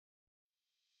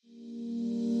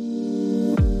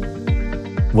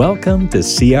Welcome to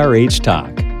CRH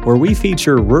Talk, where we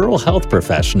feature rural health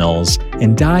professionals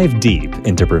and dive deep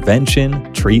into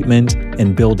prevention, treatment,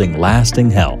 and building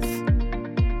lasting health.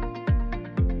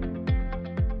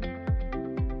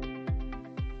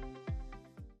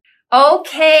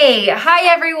 Okay.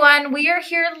 Hi, everyone. We are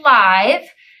here live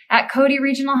at Cody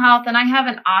Regional Health, and I have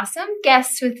an awesome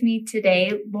guest with me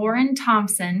today, Lauren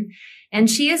Thompson, and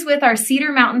she is with our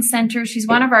Cedar Mountain Center. She's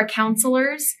one of our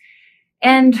counselors,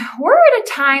 and we're at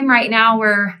a time right now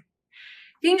where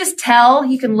you can just tell,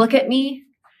 you can look at me,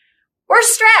 we're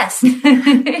stressed,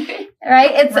 right?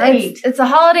 It's a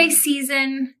holiday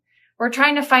season. We're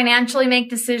trying to financially make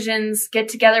decisions, get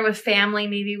together with family.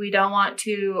 Maybe we don't want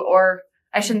to, or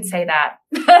I shouldn't say that.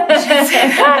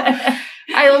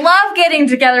 I love getting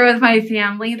together with my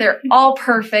family. They're all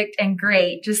perfect and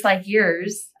great, just like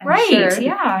yours. I'm sure.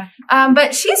 Yeah.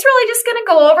 But she's really just going to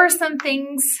go over some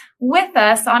things with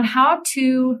us on how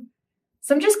to,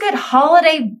 some just good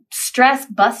holiday stress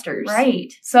busters.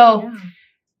 Right. So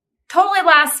totally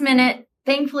last minute.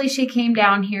 Thankfully, she came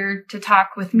down here to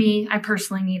talk with me. I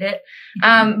personally need it.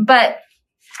 But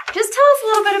just tell us a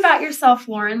little bit about yourself,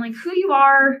 Lauren, like who you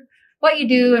are, what you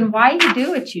do, and why you do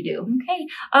what you do. Okay.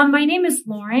 My name is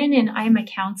Lauren, and I'm a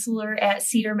counselor at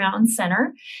Cedar Mountain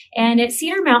Center. And at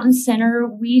Cedar Mountain Center,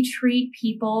 we treat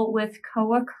people with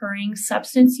co-occurring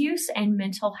substance use and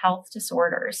mental health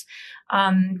disorders.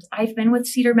 I've been with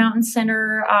Cedar Mountain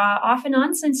Center off and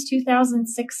on since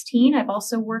 2016. I've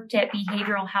also worked at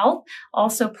behavioral health,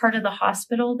 also part of the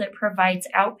hospital that provides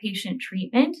outpatient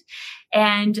treatment.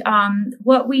 And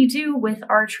what we do with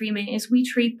our treatment is we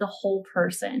treat the whole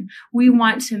person. We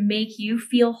want to make you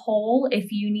feel whole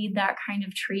if you need that kind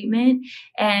of treatment.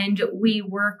 And we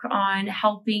work on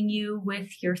helping you with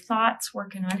your thoughts,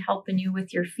 working on helping you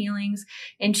with your feelings,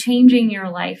 and changing your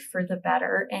life for the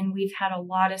better. And we've had a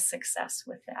lot of success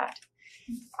with that.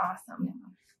 Awesome.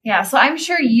 Yeah. So I'm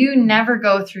sure you never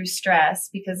go through stress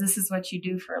because this is what you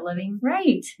do for a living.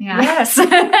 Right. Yeah. Yes. So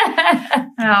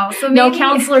maybe, no,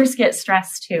 counselors get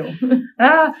stressed too.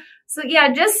 So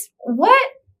yeah, just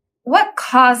what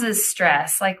causes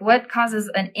stress? Like what causes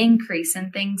an increase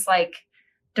in things like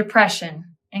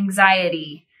depression,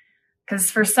 anxiety?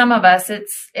 Because for some of us,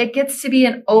 it gets to be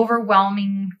an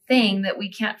overwhelming thing that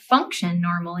we can't function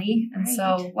normally. And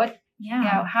so why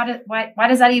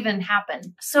does that even happen?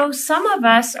 So some of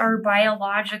us are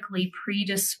biologically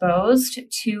predisposed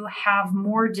to have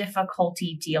more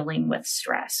difficulty dealing with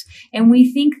stress. And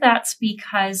we think that's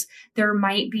because there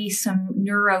might be some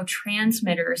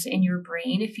neurotransmitters in your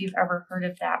brain, if you've ever heard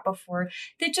of that before,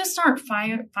 that just aren't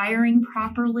firing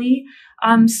properly.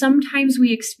 Sometimes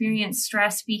we experience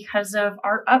stress because of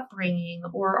our upbringing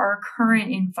or our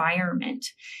current environment.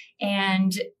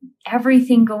 And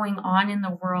everything going on in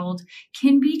the world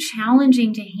can be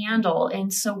challenging to handle.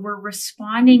 And so we're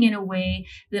responding in a way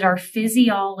that our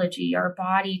physiology, our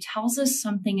body tells us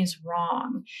something is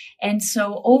wrong. And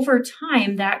so over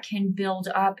time, that can build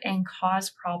up and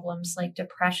cause problems like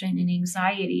depression and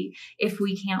anxiety if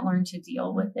we can't learn to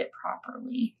deal with it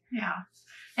properly. Yeah.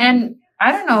 And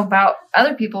I don't know about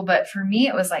other people, but for me,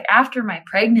 it was like after my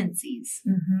pregnancies,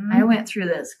 I went through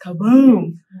this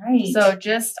kaboom. Right. So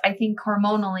just, I think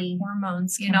hormonally,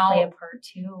 hormones can play a part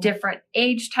too. Different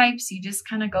age types, you just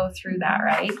kind of go through that,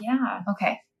 right? Yeah.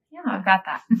 Okay. Yeah. I've got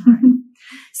that.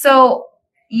 So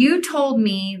you told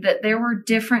me that there were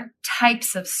different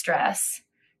types of stress.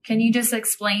 Can you just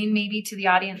explain maybe to the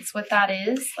audience what that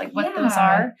is? Like what those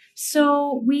are?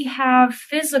 So we have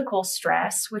physical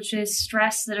stress, which is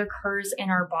stress that occurs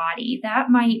in our body. That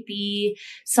might be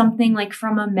something like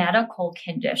from a medical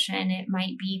condition. It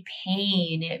might be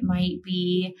pain. It might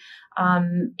be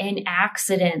an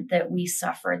accident that we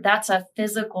suffered. That's a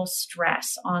physical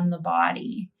stress on the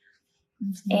body.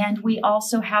 And we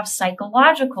also have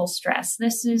psychological stress.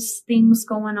 This is things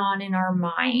going on in our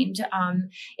mind.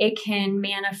 It can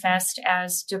manifest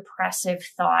as depressive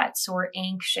thoughts or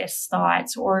anxious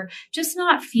thoughts or just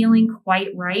not feeling quite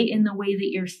right in the way that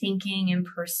you're thinking and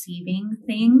perceiving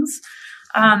things.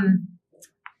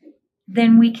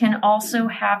 Then we can also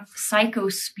have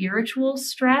psycho-spiritual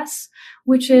stress,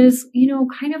 which is,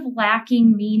 kind of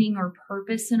lacking meaning or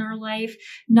purpose in our life,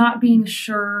 not being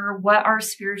sure what our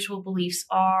spiritual beliefs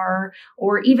are,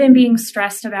 or even being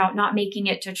stressed about not making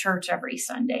it to church every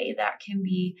Sunday. That can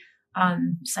be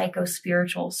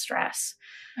psycho-spiritual stress.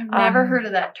 I've never heard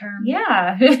of that term.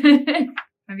 Yeah.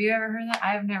 Have you ever heard that?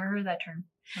 I have never heard that term.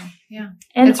 Yeah.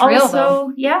 And It's real,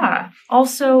 also,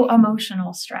 also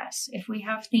emotional stress. If we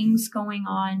have things going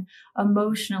on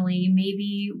emotionally,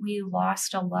 maybe we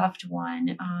lost a loved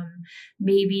one.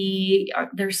 Maybe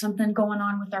there's something going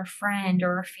on with our friend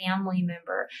or a family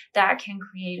member that can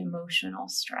create emotional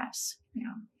stress.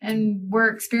 Yeah. And we're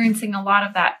experiencing a lot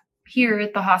of that here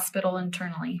at the hospital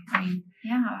internally. I mean,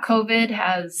 COVID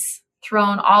has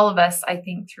thrown all of us, I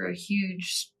think, through a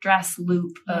huge stress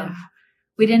loop of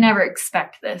we didn't ever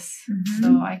expect this. Mm-hmm.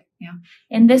 So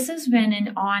And this has been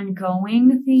an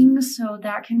ongoing thing. So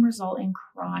that can result in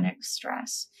chronic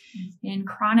stress. Mm-hmm. And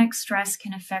chronic stress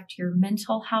can affect your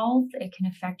mental health. It can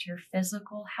affect your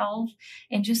physical health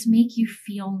and just make you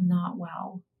feel not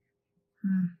well.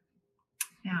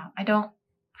 Yeah. I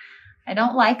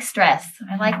don't like stress.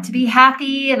 I like to be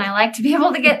happy and I like to be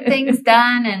able to get things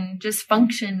done and just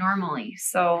function normally.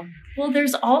 So, well,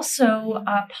 there's also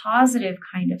a positive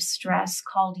kind of stress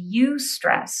called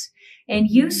eustress. And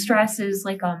eustress is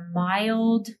like a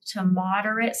mild to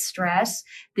moderate stress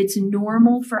that's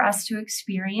normal for us to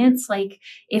experience. Like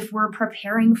if we're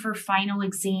preparing for final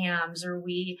exams or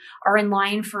we are in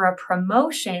line for a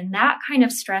promotion, that kind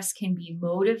of stress can be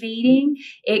motivating.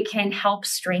 It can help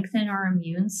strengthen our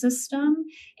immune system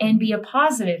and be a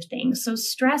positive thing. So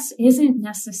stress isn't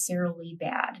necessarily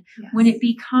bad. Yes. When it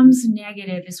becomes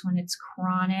negative is when it's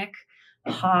chronic,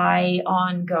 high,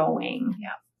 ongoing.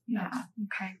 Yeah.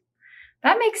 Okay.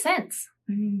 That makes sense.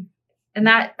 And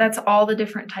that's all the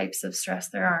different types of stress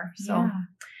there are. So,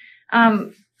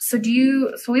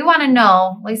 so we want to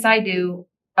know, at least I do,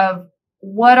 of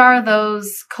what are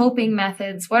those coping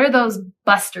methods? What are those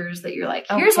busters that you're like,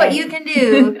 here's what you can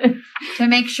do to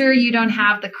make sure you don't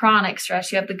have the chronic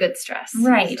stress, you have the good stress.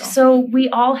 Right. So we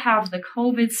all have the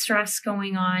COVID stress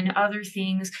going on, other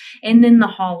things, and then the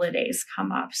holidays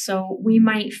come up. So we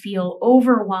might feel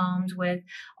overwhelmed with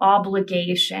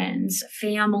obligations,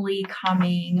 family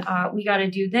coming, we got to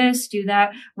do this, do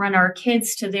that, run our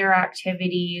kids to their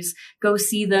activities, go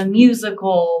see the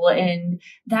musical, and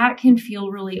that can feel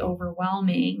really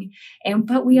overwhelming.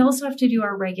 But we also have to do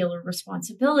our regular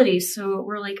responsibilities. So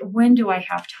we're like, when do I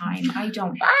have time? I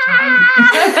don't have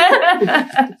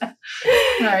time.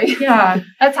 Sorry. Yeah.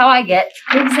 That's how I get.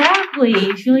 Exactly.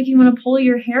 You feel like you want to pull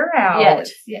your hair out.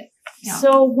 Yes. Yeah.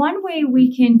 So one way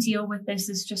we can deal with this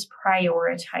is just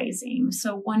prioritizing.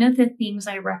 So one of the things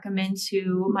I recommend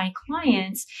to my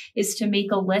clients is to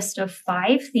make a list of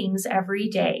 5 things every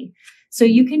day. So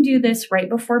you can do this right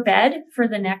before bed for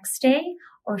the next day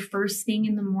or first thing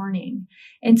in the morning.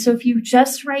 And so if you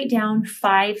just write down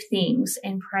 5 things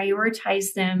and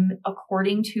prioritize them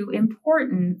according to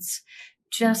importance,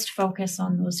 just focus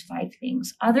on those 5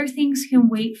 things. Other things can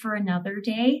wait for another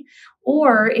day.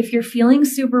 Or if you're feeling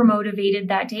super motivated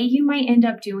that day, you might end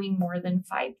up doing more than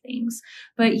 5 things.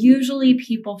 But usually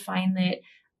people find that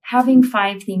having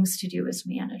 5 things to do is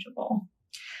manageable.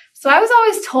 So I was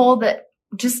always told that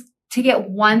just to get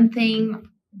one thing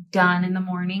done in the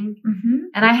morning. Mm-hmm.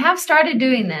 And I have started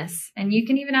doing this. And you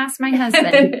can even ask my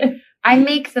husband. I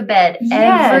make the bed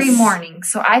every morning.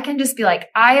 So I can just be like,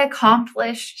 I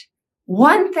accomplished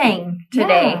one thing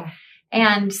today. Yeah.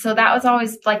 And so that was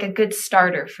always like a good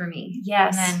starter for me.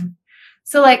 Yes. And then,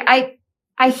 so like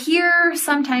I hear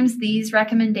sometimes these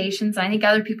recommendations. I think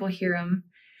other people hear them.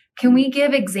 Can we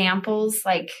give examples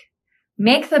like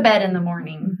make the bed in the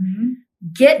morning,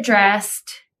 get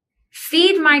dressed,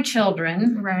 feed my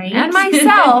children and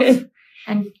myself.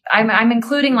 And I'm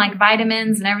including like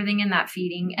vitamins and everything in that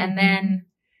feeding. And then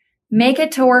make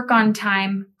it to work on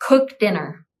time, cook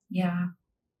dinner. Yeah.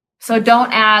 So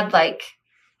don't add like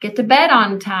get to bed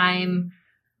on time.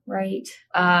 Right.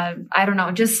 I don't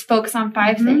know. Just focus on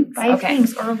 5 things. 5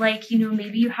 things. Or like,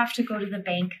 maybe you have to go to the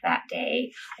bank that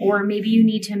day, or maybe you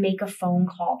need to make a phone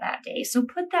call that day. So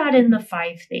put that in the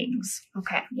 5 things.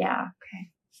 Okay. Yeah.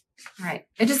 Okay. All right.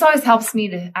 It just always helps me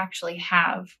to actually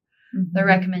have the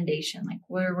recommendation. Like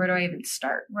where do I even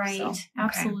start? Right. So,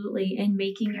 absolutely. And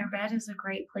making your bed is a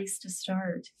great place to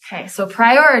start. Okay. So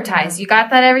prioritize. You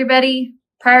got that, everybody?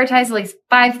 Prioritize at least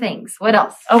 5 things. What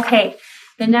else? Okay.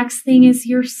 The next thing is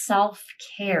your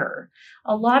self-care.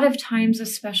 A lot of times,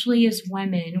 especially as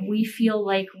women, we feel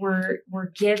like we're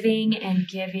giving and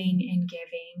giving and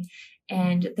giving,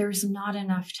 and there's not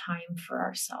enough time for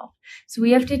ourselves. So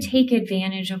we have to take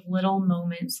advantage of little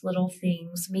moments, little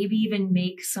things, maybe even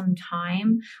make some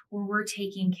time where we're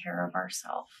taking care of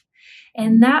ourselves.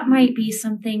 And that might be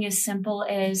something as simple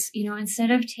as,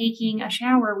 instead of taking a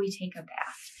shower, we take a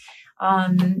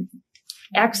bath.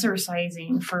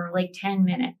 Exercising for like 10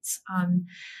 minutes,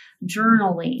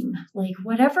 journaling, like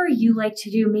whatever you like to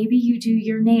do. Maybe you do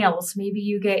your nails, maybe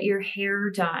you get your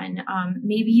hair done,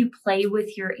 maybe you play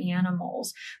with your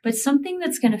animals, but something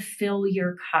that's going to fill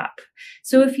your cup.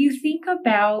 So if you think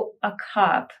about a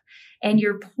cup and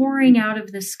you're pouring out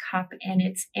of this cup and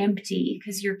it's empty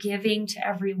because you're giving to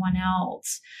everyone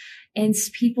else, and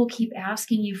people keep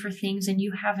asking you for things and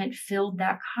you haven't filled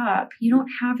that cup, you don't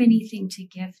have anything to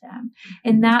give them.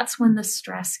 And that's when the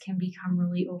stress can become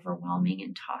really overwhelming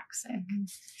and toxic.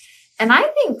 And I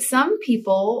think some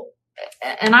people,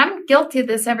 and I'm guilty of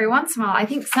this every once in a while, I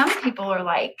think some people are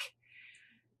like,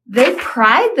 they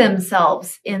pride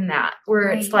themselves in that, where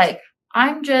it's like,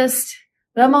 I'm just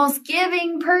the most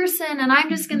giving person and I'm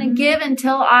just going to give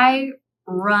until I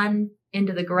run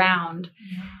into the ground.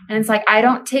 And it's like, I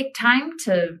don't take time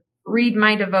to read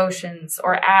my devotions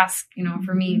or ask,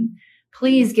 for me,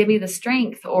 please give me the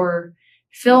strength or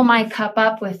fill my cup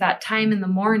up with that time in the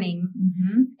morning.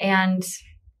 And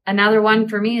another one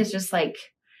for me is just like,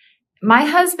 my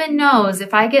husband knows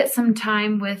if I get some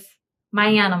time with my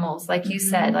animals, like you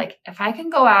said, like if I can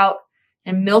go out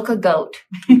and milk a goat,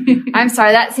 I'm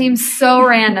sorry, that seems so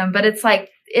random, but it's like,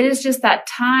 it is just that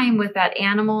time with that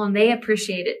animal and they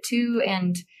appreciate it too.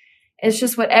 And it's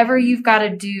just whatever you've got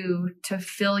to do to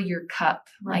fill your cup.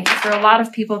 Like for a lot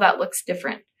of people that looks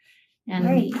different.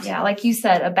 And yeah, like you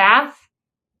said, a bath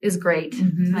is great.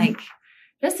 Like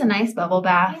just a nice bubble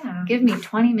bath. Yeah. Give me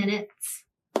 20 minutes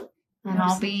and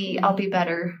I'll be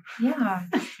better. Yeah.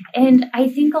 And I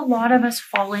think a lot of us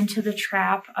fall into the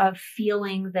trap of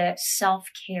feeling that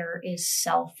self-care is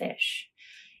selfish.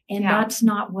 And that's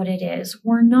not what it is.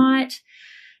 We're not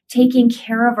taking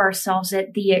care of ourselves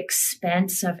at the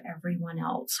expense of everyone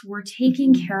else. We're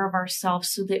taking care of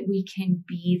ourselves so that we can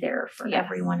be there for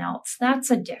everyone else.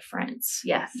 That's a difference.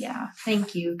 Yes. Yeah.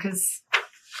 Thank you. Because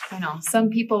I know some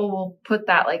people will put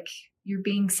that like you're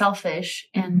being selfish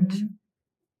and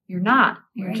you're not.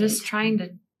 You're just trying to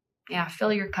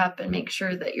fill your cup and make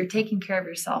sure that you're taking care of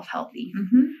yourself healthy.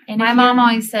 And my mom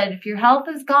always said, if your health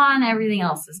is gone, everything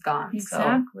else is gone.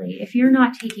 Exactly. So, if you're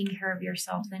not taking care of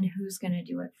yourself, then who's going to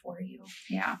do it for you?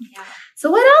 Yeah.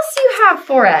 So what else do you have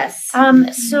for us?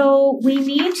 So we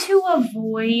need to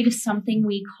avoid something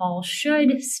we call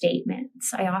should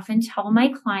statements. I often tell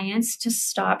my clients to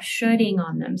stop shoulding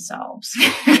on themselves.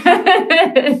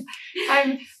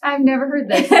 I've never heard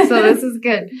this, so this is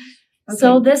good. Okay.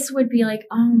 So this would be like,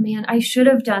 oh man, I should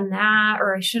have done that,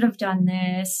 or I should have done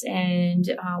this. And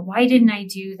why didn't I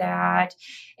do that?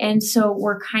 And so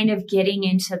we're kind of getting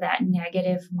into that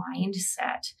negative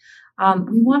mindset.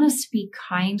 We want to speak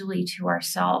kindly to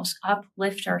ourselves,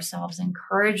 uplift ourselves,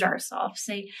 encourage ourselves,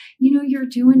 say, you're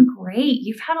doing great.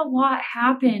 You've had a lot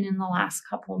happen in the last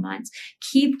couple of months.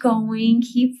 Keep going,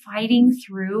 keep fighting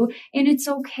through. And it's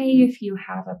okay if you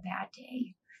have a bad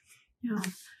day. Yeah.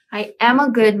 I am a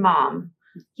good mom.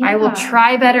 Yeah. I will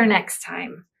try better next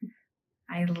time.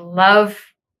 I love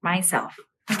myself.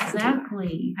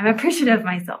 Exactly. I'm appreciative of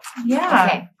myself. Yeah.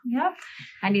 Okay. Yep.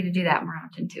 I need to do that more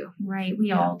often too. Right.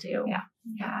 We all do.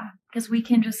 Yeah. Because we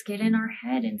can just get in our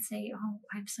head and say, oh,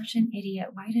 I'm such an idiot.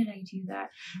 Why did I do that?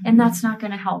 And that's not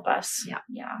going to help us. Yeah.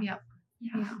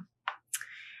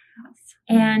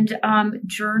 And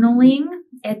journaling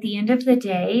at the end of the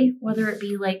day, whether it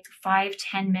be like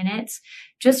 5-10 minutes,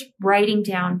 just writing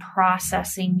down,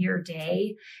 processing your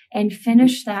day, and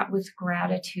finish that with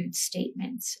gratitude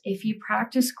statements. If you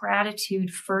practice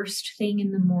gratitude first thing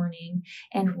in the morning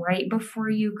and right before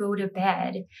you go to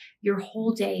bed, your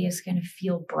whole day is going to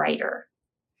feel brighter.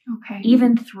 Okay.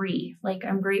 Even 3, like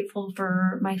I'm grateful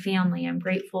for my family. I'm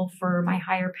grateful for my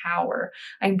higher power.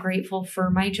 I'm grateful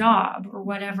for my job or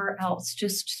whatever else.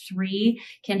 Just 3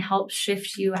 can help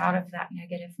shift you out of that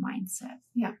negative mindset.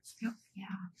 Yeah.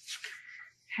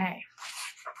 Okay.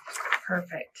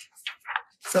 Perfect.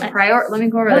 So let me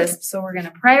go over this. So we're going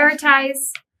to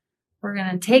prioritize. We're going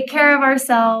to take care of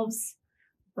ourselves.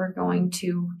 We're going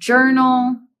to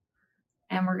journal,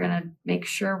 and we're going to make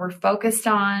sure we're focused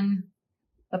on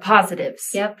the positives.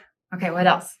 Yep. Okay, what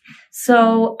else?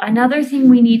 So another thing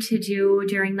we need to do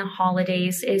during the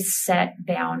holidays is set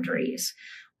boundaries.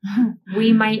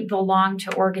 We might belong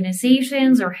to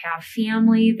organizations or have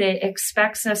family that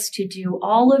expects us to do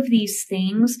all of these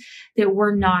things that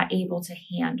we're not able to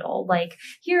handle. Like,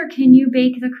 here, can you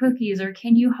bake the cookies, or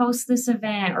can you host this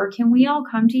event, or can we all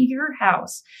come to your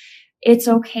house? It's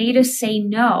okay to say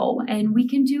no, and we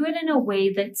can do it in a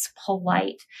way that's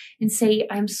polite and say,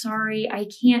 I'm sorry, I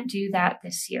can't do that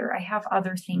this year. I have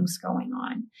other things going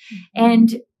on.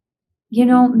 And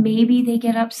maybe they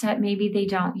get upset, maybe they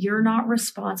don't. You're not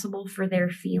responsible for their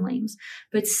feelings.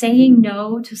 But saying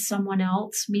no to someone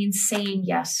else means saying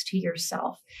yes to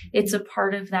yourself. It's a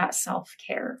part of that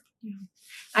self-care.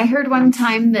 I heard one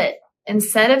time that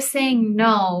instead of saying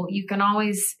no, you can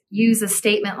always use a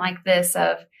statement like this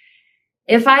of,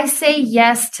 if I say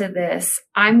yes to this,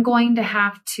 I'm going to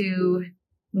have to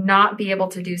not be able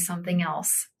to do something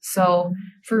else. So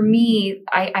for me,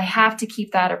 I have to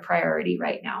keep that a priority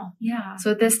right now. Yeah.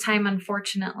 So at this time,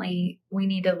 unfortunately, we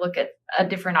need to look at a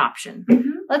different option.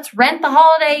 Let's rent the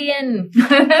Holiday Inn.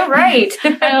 Right.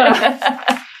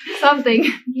 Something.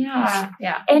 Yeah.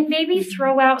 Yeah. And maybe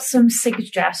throw out some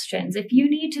suggestions. If you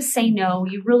need to say no,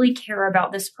 you really care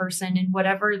about this person and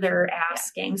whatever they're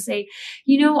asking. Say,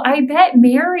 I bet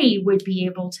Mary would be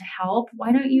able to help.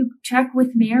 Why don't you check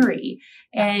with Mary?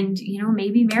 And,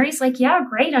 maybe Mary's like, yeah,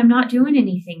 great. I'm not doing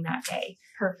anything that day.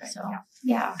 Perfect. So,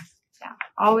 yeah.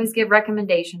 Always give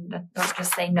recommendation. Don't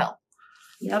just say no.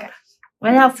 Yep. Okay.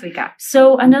 What else we got?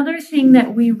 So another thing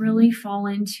that we really fall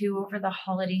into over the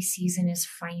holiday season is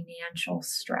financial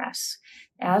stress.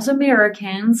 As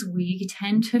Americans, we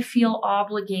tend to feel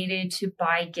obligated to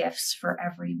buy gifts for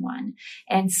everyone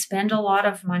and spend a lot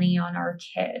of money on our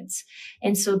kids.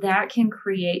 And so that can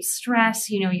create stress.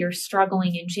 You're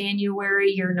struggling in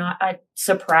January, a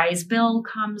surprise bill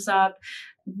comes up.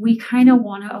 We kind of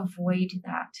want to avoid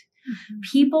that.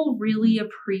 People really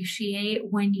appreciate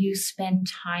when you spend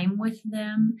time with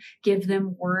them, give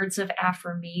them words of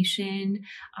affirmation,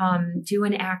 do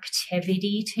an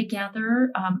activity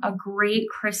together. A great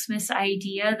Christmas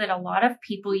idea that a lot of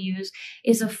people use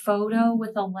is a photo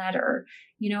with a letter.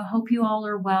 Hope you all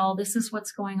are well. This is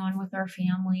what's going on with our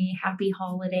family. Happy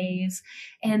holidays.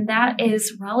 And that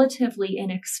is relatively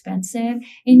inexpensive,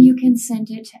 and you can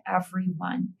send it to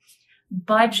everyone.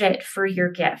 Budget for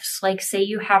your gifts. Like say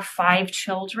you have 5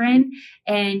 children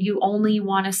and you only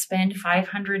want to spend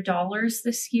 $500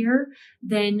 this year,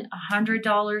 then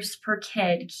 $100 per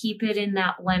kid. Keep it in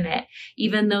that limit.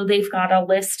 Even though they've got a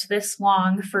list this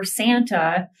long for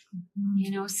Santa,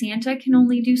 Santa can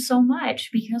only do so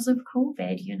much because of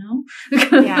COVID,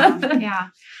 Yeah.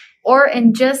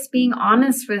 And just being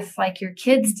honest with like your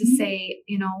kids to say,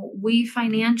 we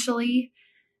financially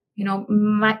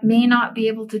may not be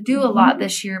able to do a lot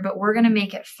this year, but we're going to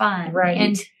make it fun. Right.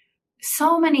 And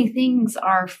so many things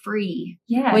are free.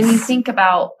 Yes. When you think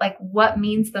about like what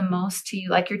means the most to you,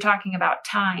 like you're talking about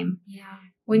time. Yeah.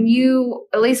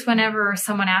 At least whenever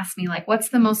someone asks me, like, what's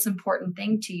the most important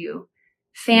thing to you?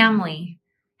 Family,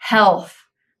 health,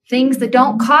 things that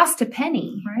don't cost a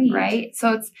penny. Right.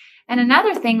 So and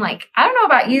another thing, like, I don't know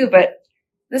about you, but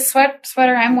this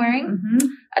sweater I'm wearing,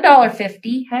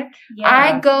 $1.50. Heck yeah.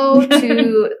 I go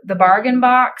to the bargain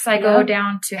box. I go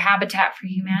down to Habitat for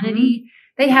Humanity.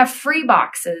 They have free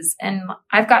boxes, and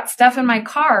I've got stuff in my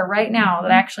car right now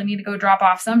that I actually need to go drop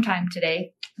off sometime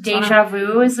today. Deja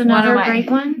Vu is another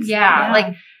great one. Yeah.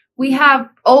 Like we have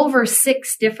over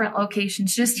 6 different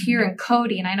locations just here in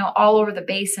Cody, and I know all over the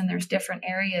basin there's different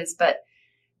areas, but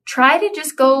try to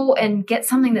just go and get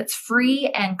something that's free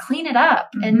and clean it up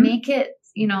and make it,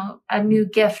 a new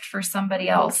gift for somebody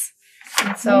else.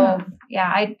 And so,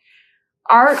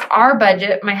 our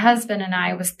budget, my husband and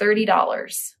I, was $30,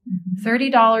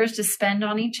 $30 to spend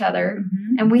on each other.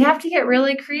 And we have to get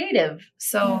really creative.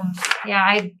 So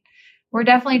we're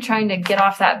definitely trying to get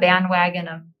off that bandwagon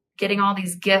of getting all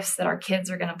these gifts that our kids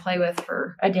are going to play with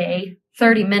for a day,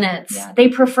 30 minutes. Yeah. They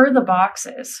prefer the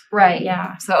boxes. Right.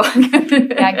 Yeah. So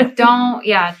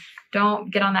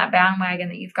don't get on that bandwagon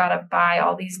that you've got to buy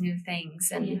all these new things.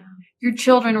 And your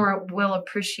children will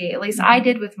appreciate, at least I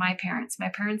did with my parents. My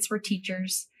parents were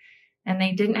teachers and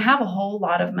they didn't have a whole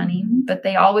lot of money, but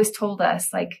they always told us,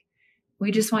 like,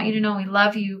 we just want you to know we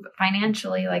love you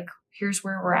financially. Like, here's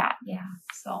where we're at. Yeah.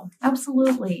 So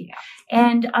absolutely. Yeah.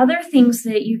 And other things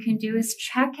that you can do is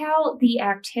check out the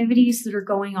activities that are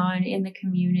going on in the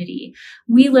community.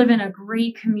 We live in a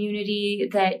great community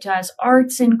that does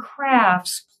arts and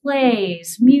crafts,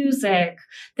 plays, music.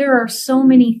 There are so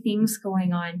many things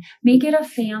going on. Make it a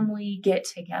family get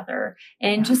together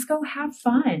and just go have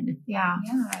fun. Yeah.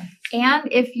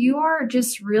 And if you are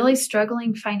just really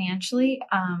struggling financially,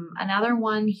 another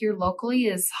one here locally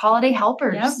is Holiday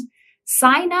Helpers. Yep.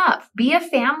 Sign up, be a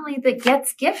family that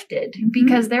gets gifted,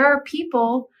 because there are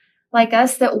people like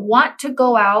us that want to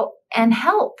go out and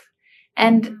help.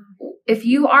 And if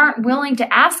you aren't willing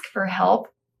to ask for help,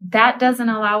 that doesn't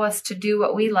allow us to do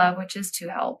what we love, which is to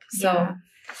help. So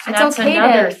it's that's okay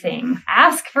another to thing.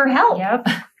 Ask for help. Yep.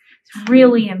 It's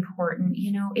really important.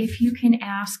 If you can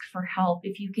ask for help,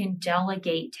 if you can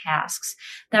delegate tasks,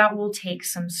 that will take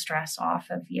some stress off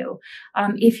of you.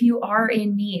 If you are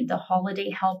in need, the Holiday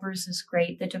Helpers is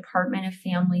great. The Department of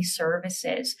Family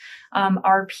Services.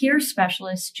 Our peer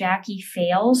specialist, Jackie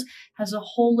Fales, has a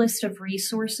whole list of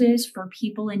resources for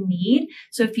people in need.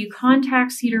 So if you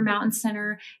contact Cedar Mountain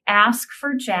Center, ask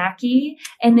for Jackie,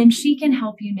 and then she can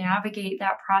help you navigate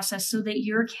that process so that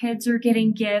your kids are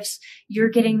getting gifts, you're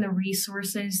getting the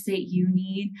resources that you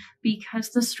need, because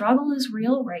the struggle is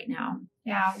real right now.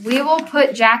 Yeah, we will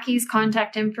put Jackie's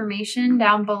contact information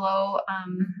down below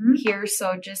here.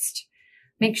 So just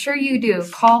make sure you do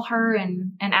call her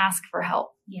and ask for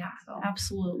help. Yeah,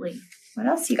 absolutely. What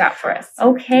else you got for us?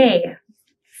 Okay.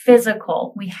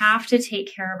 Physical. We have to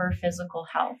take care of our physical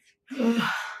health.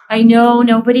 I know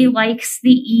nobody likes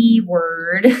the E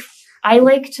word. I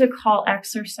like to call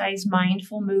exercise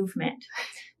mindful movement.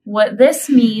 What this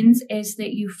means is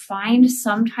that you find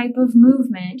some type of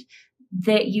movement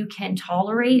that you can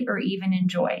tolerate or even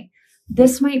enjoy.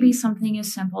 This might be something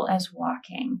as simple as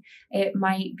walking. It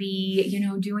might be,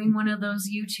 doing one of those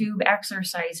YouTube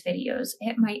exercise videos.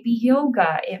 It might be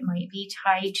yoga. It might be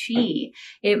Tai Chi.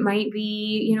 It might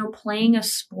be, playing a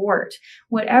sport.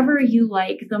 Whatever you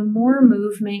like, the more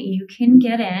movement you can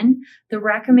get in, the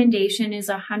recommendation is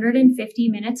 150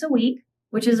 minutes a week,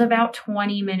 which is about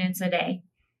 20 minutes a day.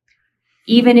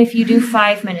 Even if you do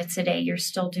 5 minutes a day, you're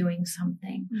still doing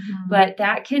something. Mm-hmm. But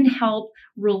that can help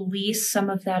release some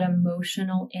of that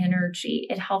emotional energy.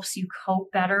 It helps you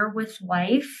cope better with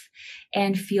life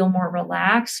and feel more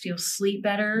relaxed. You'll sleep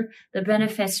better. The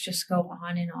benefits just go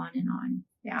on and on and on.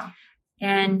 Yeah.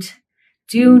 And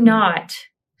do not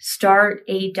start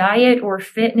a diet or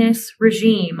fitness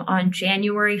regime on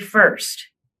January 1st.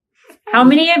 How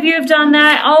many of you have done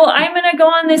that? Oh, I'm going to go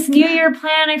on this New Year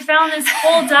plan. I found this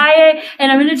whole diet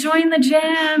and I'm going to join the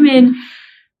gym. And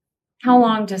how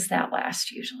long does that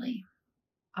last usually?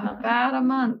 About a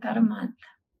month. About a month.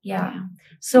 Yeah.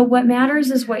 So what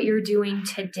matters is what you're doing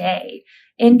today.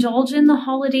 Indulge in the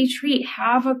holiday treat.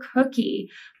 Have a cookie.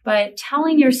 But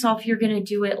telling yourself you're going to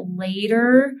do it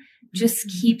later just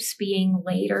keeps being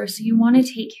later. So you want to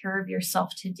take care of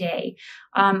yourself today.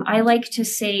 I like to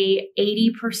say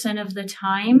 80% of the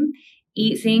time,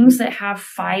 eat things that have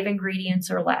 5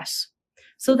 ingredients or less.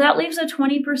 So that leaves a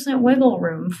 20% wiggle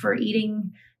room for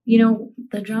eating,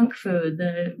 the junk food,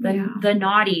 the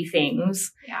naughty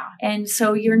things. Yeah. And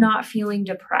so you're not feeling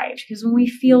deprived, because when we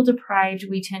feel deprived,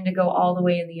 we tend to go all the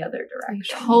way in the other direction.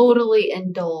 We totally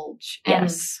indulge.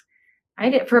 Yes. I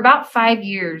did for about 5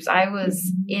 years. I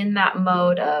was in that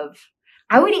mode of,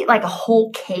 I would eat like a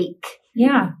whole cake.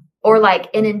 Yeah. Or like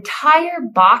an entire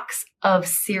box of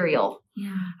cereal.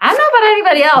 Yeah. I don't know about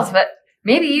anybody else, but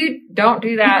maybe you don't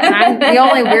do that. And I'm the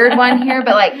only weird one here,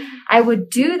 but like I would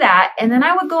do that. And then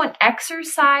I would go and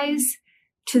exercise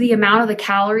to the amount of the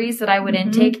calories that I would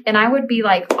intake. And I would be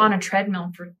like on a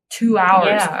treadmill for 2 hours.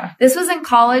 Yeah. This was in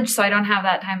college, so I don't have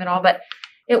that time at all. But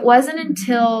it wasn't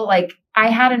until like I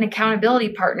had an accountability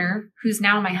partner who's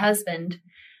now my husband.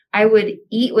 I would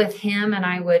eat with him and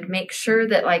I would make sure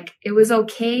that like it was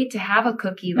okay to have a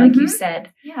cookie, like you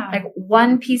said. Yeah. Like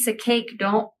one piece of cake,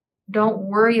 don't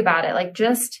worry about it. Like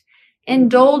just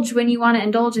indulge when you want to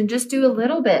indulge and just do a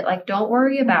little bit. Like don't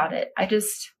worry about it.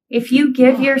 If you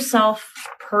give yourself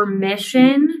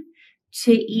permission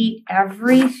to eat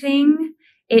everything,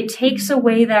 it takes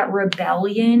away that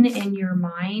rebellion in your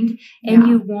mind and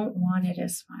you won't want it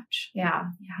as much. Yeah.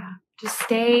 Yeah. Just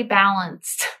stay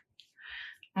balanced.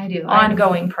 I do.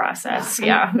 Ongoing process.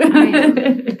 Yeah.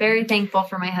 I'm very thankful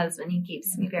for my husband. He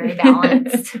keeps me very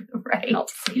balanced. Right.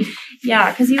 Helps me.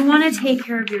 Yeah. Because you want to take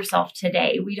care of yourself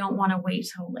today. We don't want to wait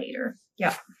till later.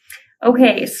 Yeah.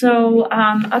 Okay. So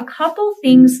a couple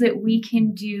things that we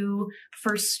can do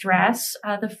for stress.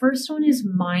 The first one is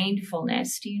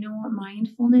mindfulness. Do you know what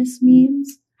mindfulness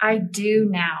means? I do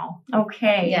now.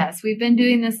 Okay. Yes. We've been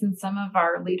doing this in some of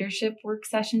our leadership work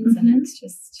sessions and it's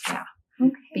just,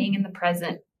 being in the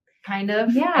present kind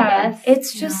of. Yeah. I guess.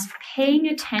 It's just paying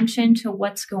attention to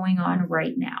what's going on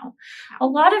right now. A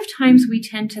lot of times we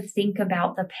tend to think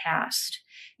about the past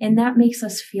and that makes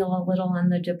us feel a little on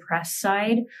the depressed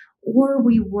side, or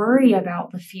we worry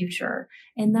about the future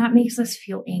and that makes us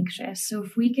feel anxious. So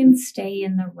if we can stay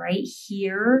in the right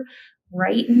here,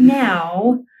 right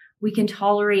now, we can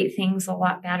tolerate things a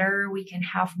lot better. We can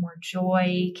have more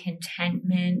joy,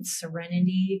 contentment,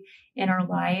 serenity in our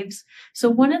lives.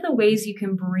 So one of the ways you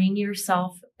can bring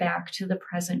yourself back to the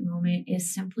present moment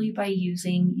is simply by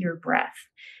using your breath.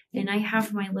 And I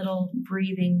have my little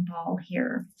breathing ball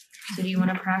here. So do you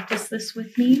want to practice this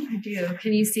with me? I do.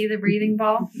 Can you see the breathing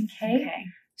ball? Okay.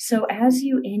 So as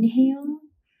you inhale,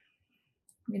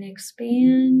 I'm going to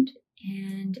expand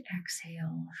and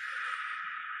exhale.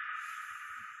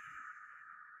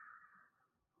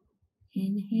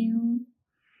 Inhale.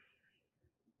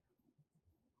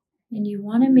 And you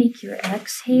want to make your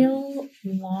exhale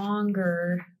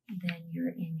longer than your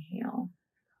inhale.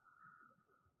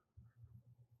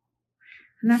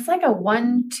 And that's like a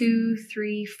 1, 2,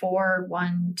 3, 4,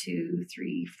 1, 2,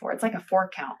 3, 4. It's like a 4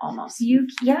 count almost. You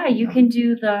can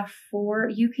do the 4.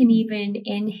 You can even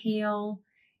inhale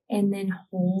and then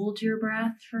hold your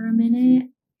breath for a minute.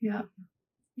 Yeah.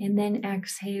 And then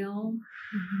exhale.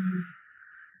 Mm-hmm.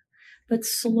 But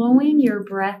slowing your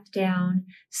breath down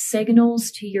signals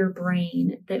to your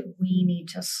brain that we need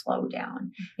to slow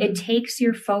down. Mm-hmm. It takes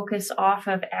your focus off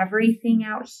of everything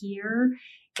out here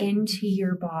into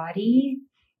your body,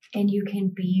 and you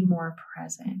can be more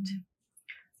present.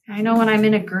 I know when I'm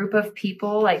in a group of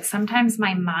people, like sometimes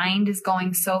my mind is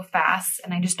going so fast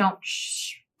and I just don't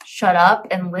shut up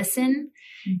and listen.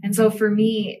 Mm-hmm. And so for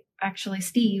me, actually,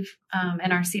 Steve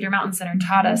in our Cedar Mountain Center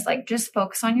taught us, like, just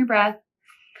focus on your breath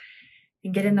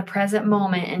and get in the present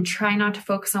moment and try not to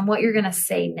focus on what you're going to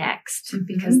say next, mm-hmm.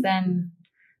 because then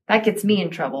that gets me in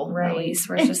trouble, right? At least,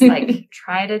 where it's just like,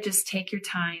 try to just take your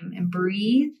time and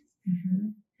breathe, mm-hmm.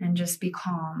 and just be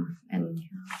calm. And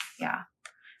yeah.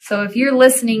 So if you're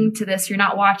listening to this, you're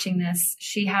not watching this,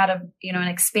 she had an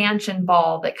expansion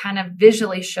ball that kind of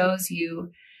visually shows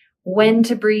you when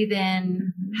to breathe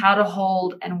in, mm-hmm. how to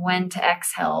hold, and when to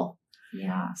exhale.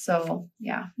 Yeah. So,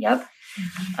 yeah. Yep.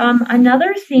 Mm-hmm.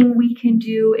 Another thing we can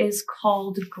do is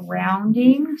called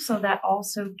grounding. So that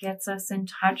also gets us in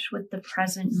touch with the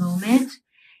present moment.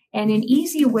 And an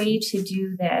easy way to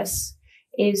do this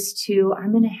is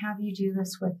I'm going to have you do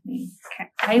this with me. Okay.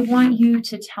 I want you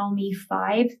to tell me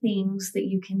 5 things that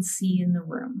you can see in the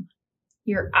room.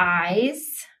 Your eyes,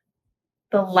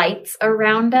 the lights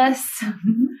around us,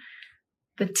 mm-hmm.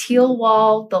 the teal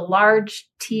wall, the large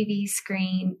TV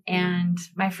screen, and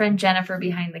my friend Jennifer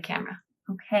behind the camera.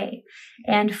 Okay.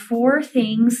 And 4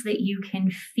 things that you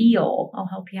can feel. I'll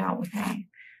help you out with that.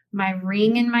 My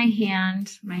ring in my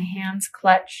hand, my hands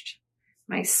clutched,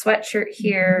 my sweatshirt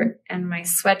here, mm-hmm. and my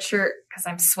sweatshirt, because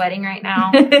I'm sweating right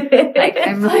now.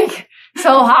 I'm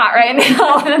so hot right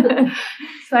now.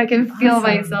 So I can feel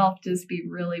myself just be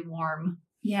really warm.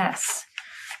 Yes.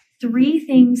 3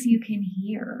 things you can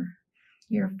hear.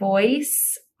 Your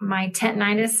voice, my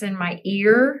tendinitis in my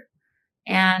ear,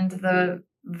 and the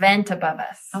vent above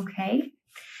us. Okay.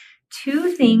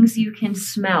 2 things you can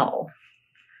smell.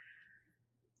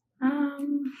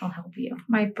 I'll help you.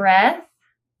 My breath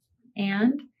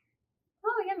and,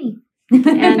 yummy.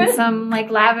 And some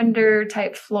lavender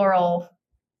type floral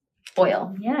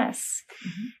oil. Yes.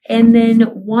 Mm-hmm. And then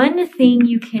 1 thing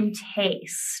you can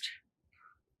taste.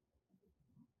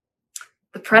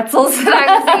 The pretzels that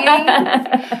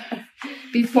I was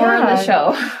eating before the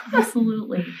show.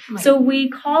 Absolutely. So we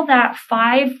call that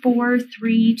 5, 4,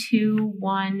 3, 2,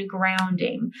 1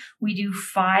 grounding. We do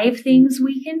 5 things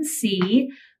we can see,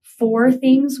 4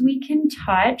 things we can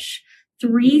touch,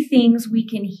 3 things we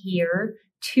can hear,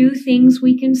 2 things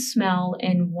we can smell,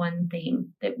 and 1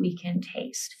 thing that we can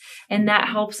taste. And that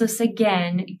helps us,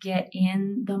 again, get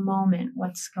in the moment,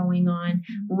 what's going on,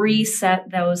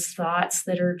 reset those thoughts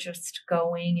that are just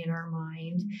going in our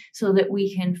mind so that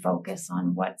we can focus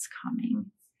on what's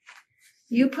coming.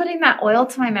 You putting that oil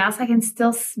to my mask, I can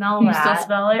still smell that. You still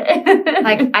smell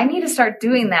it? I need to start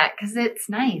doing that because it's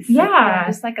nice. Yeah.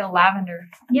 Just like a lavender.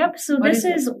 Yep. So this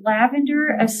is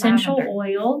lavender essential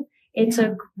oil. It's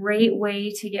a great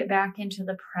way to get back into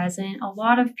the present. A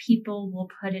lot of people will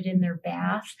put it in their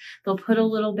bath. They'll put a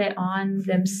little bit on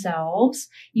themselves.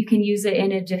 You can use it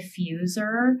in a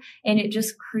diffuser, and it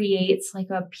just creates like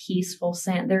a peaceful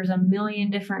scent. There's a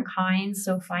million different kinds,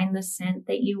 so find the scent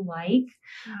that you like.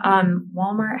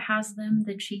 Walmart has them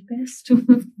the cheapest.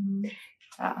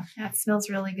 That smells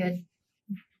really good.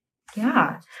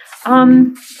 Yeah.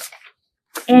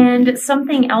 And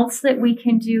something else that we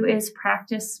can do is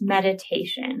practice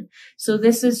meditation. So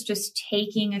this is just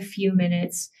taking a few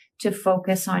minutes to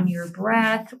focus on your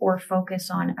breath or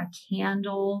focus on a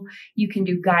candle. You can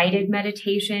do guided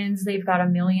meditations. They've got a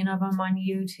million of them on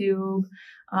YouTube.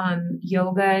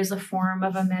 Yoga is a form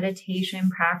of a meditation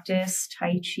practice,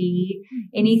 Tai Chi,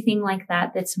 anything like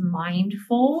that that's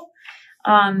mindful.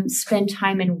 Spend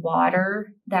time in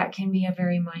water. That can be a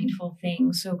very mindful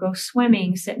thing. So go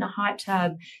swimming, sit in a hot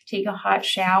tub, take a hot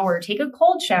shower, take a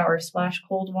cold shower, splash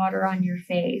cold water on your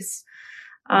face.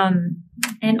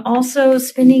 And also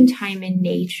spending time in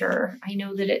nature. I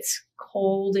know that it's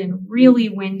cold and really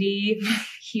windy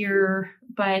here,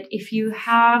 but if you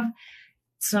have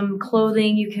some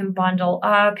clothing you can bundle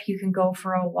up. You can go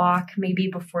for a walk maybe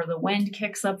before the wind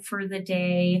kicks up for the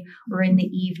day or in the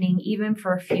evening, even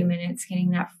for a few minutes. Getting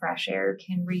that fresh air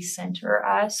can recenter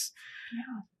us.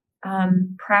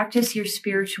 Practice your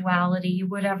spirituality,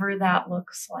 whatever that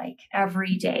looks like,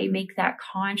 every day. Make that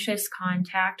conscious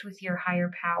contact with your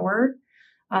higher power.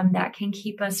 That can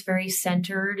keep us very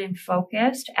centered and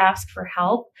focused. Ask for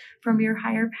help from your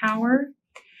higher power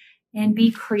and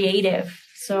be creative.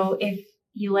 So if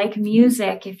you like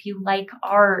music, if you like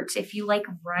art, if you like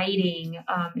writing,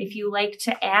 if you like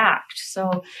to act,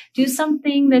 so do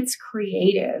something that's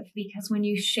creative, because when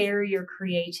you share your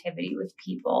creativity with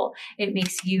people, it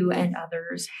makes you and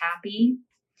others happy.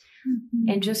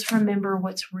 And just remember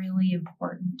what's really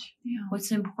important.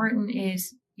 What's important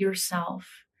is yourself,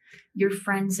 your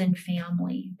friends and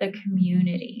family, the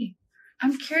community.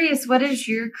 I'm curious, what is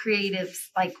your creative,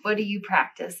 like, what do you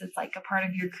practice? It's like a part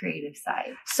of your creative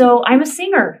side. So I'm a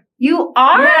singer. You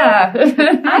are? Yeah.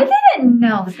 I didn't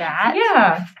know that.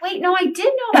 Yeah. Wait, no, I did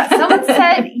know that. Someone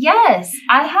said, yes,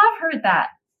 I have heard that.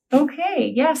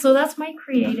 Okay. Yeah. So that's my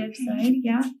creative side.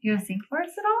 Yeah. You want to sing for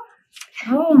us at all?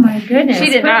 Oh my goodness. She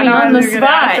did Put not me know on I the was gonna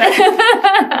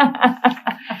spot.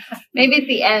 Maybe at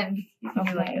the end.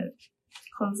 Okay. Like a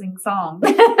closing song.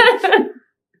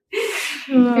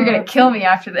 You're going to kill me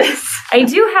after this. I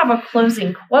do have a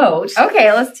closing quote. Okay,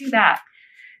 let's do that.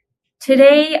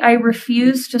 Today, I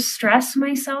refuse to stress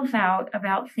myself out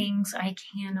about things I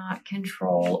cannot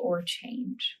control or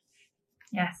change.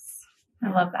 Yes, I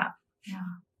love that. Yeah.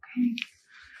 Okay.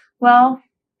 Well,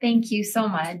 thank you so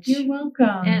much. You're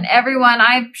welcome. And everyone,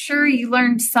 I'm sure you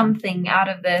learned something out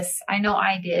of this. I know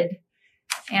I did.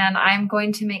 And I'm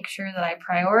going to make sure that I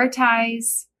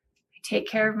prioritize, I take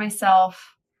care of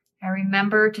myself. I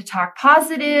remember to talk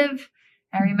positive.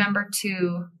 I remember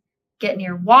to get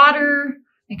near water,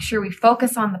 make sure we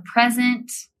focus on the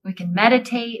present. We can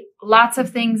meditate, lots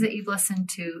of things that you've listened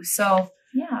to. So,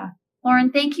 yeah, Lauren,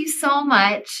 thank you so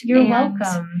much. You're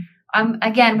welcome.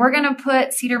 Again, we're going to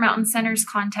put Cedar Mountain Center's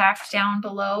contact down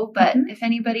below, but if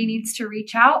anybody needs to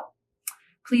reach out,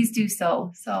 please do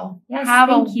so. So yes, have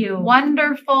thank a you.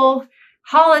 wonderful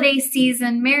holiday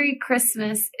season. Merry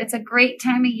Christmas. It's a great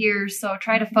time of year. So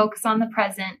try to focus on the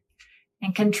present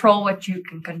and control what you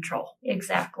can control.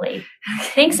 Exactly.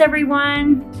 Thanks,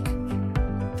 everyone.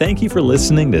 Thank you for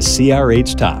listening to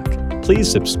CRH Talk. Please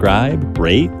subscribe,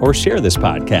 rate, or share this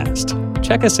podcast.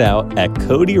 Check us out at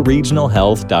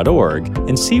codyregionalhealth.org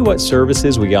and see what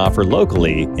services we offer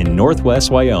locally in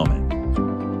Northwest Wyoming.